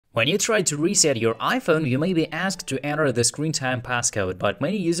When you try to reset your iPhone, you may be asked to enter the screen time passcode, but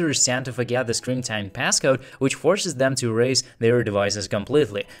many users tend to forget the screen time passcode, which forces them to erase their devices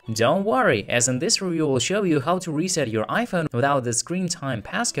completely. Don't worry, as in this review will show you how to reset your iPhone without the screen time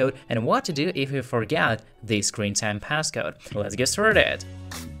passcode and what to do if you forget the screen time passcode. Let's get started.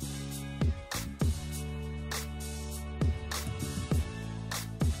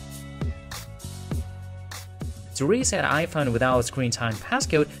 To reset iPhone without screen time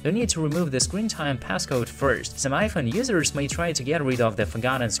passcode, you need to remove the screen time passcode first. Some iPhone users may try to get rid of the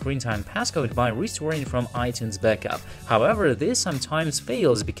forgotten screen time passcode by restoring from iTunes backup. However, this sometimes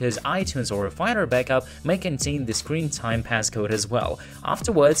fails because iTunes or Finder backup may contain the screen time passcode as well.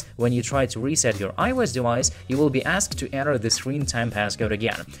 Afterwards, when you try to reset your iOS device, you will be asked to enter the screen time passcode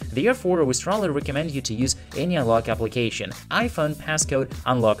again. Therefore, we strongly recommend you to use AnyUnlock application, iPhone passcode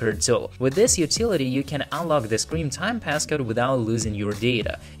unlocker tool. With this utility, you can unlock the screen time passcode without losing your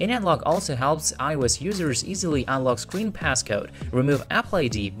data. AnyUnlock also helps iOS users easily unlock screen passcode, remove Apple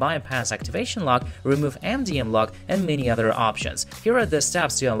ID, bypass activation lock, remove MDM lock, and many other options. Here are the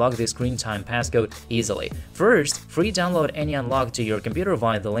steps to unlock the screen time passcode easily. First, free download AnyUnlock to your computer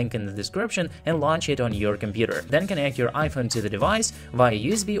via the link in the description and launch it on your computer. Then connect your iPhone to the device via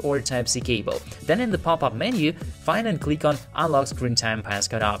USB or Type-C cable. Then in the pop-up menu, find and click on Unlock Screen Time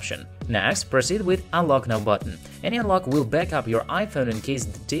Passcode option. Next, proceed with Unlock Now button. AnyUnlock will back up your iPhone in case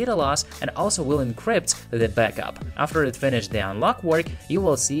of data loss and also will encrypt the backup. After it finished the unlock work, you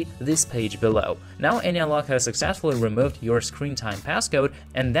will see this page below. Now AnyUnlock has successfully removed your screen time passcode,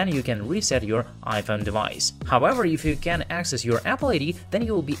 and then you can reset your iPhone device. However, if you can access your Apple ID, then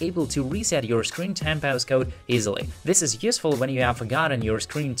you will be able to reset your screen time passcode easily. This is useful when you have forgotten your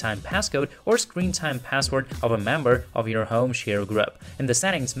screen time passcode or screen time password of a member of your home share group. In the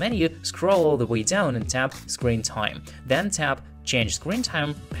settings menu, scroll all the way down and tap Screen Time. Then tap Change Screen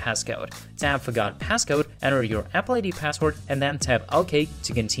Time Passcode. Tap Forgot Passcode, enter your Apple ID password, and then tap OK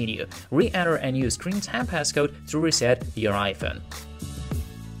to continue. Re-enter a new screen time passcode to reset your iPhone.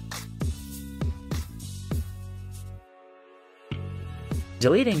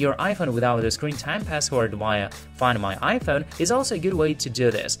 Deleting your iPhone without a screen time password via Find My iPhone is also a good way to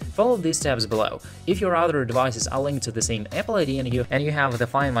do this. Follow these steps below. If your other devices are linked to the same Apple ID and you have the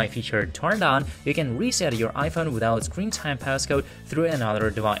Find My feature turned on, you can reset your iPhone without screen time passcode through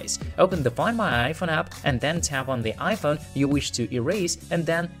another device. Open the Find My iPhone app and then tap on the iPhone you wish to erase and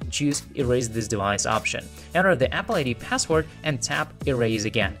then choose Erase this device option. Enter the Apple ID password and tap Erase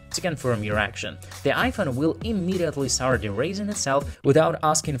again to confirm your action. The iPhone will immediately start erasing itself without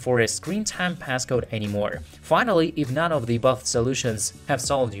asking for a screen time passcode anymore. Finally, if none of the above solutions have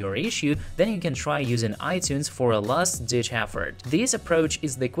solved your issue, then you can try using iTunes for a last-ditch effort. This approach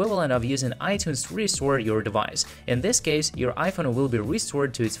is the equivalent of using iTunes to restore your device. In this case, your iPhone will be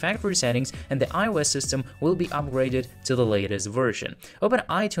restored to its factory settings and the iOS system will be upgraded to the latest version. Open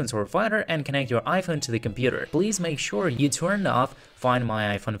iTunes or Finder and connect your iPhone to the computer. Please make sure you turn off Find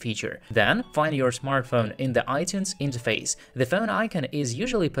My iPhone feature. Then, find your smartphone in the iTunes interface. The phone icon is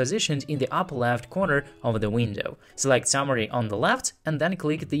usually positioned in the upper left corner of the window. Select Summary on the left and then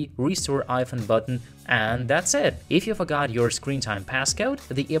click the Restore iPhone button, and that's it. If you forgot your screen time passcode,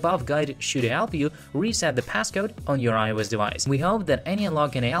 the above guide should help you reset the passcode on your iOS device. We hope that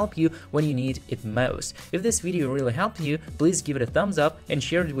AnyUnlock can help you when you need it most. If this video really helped you, please give it a thumbs up and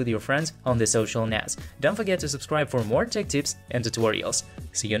share it with your friends on the social nets. Don't forget to subscribe for more tech tips and tutorials.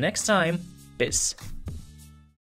 See you next time. Peace.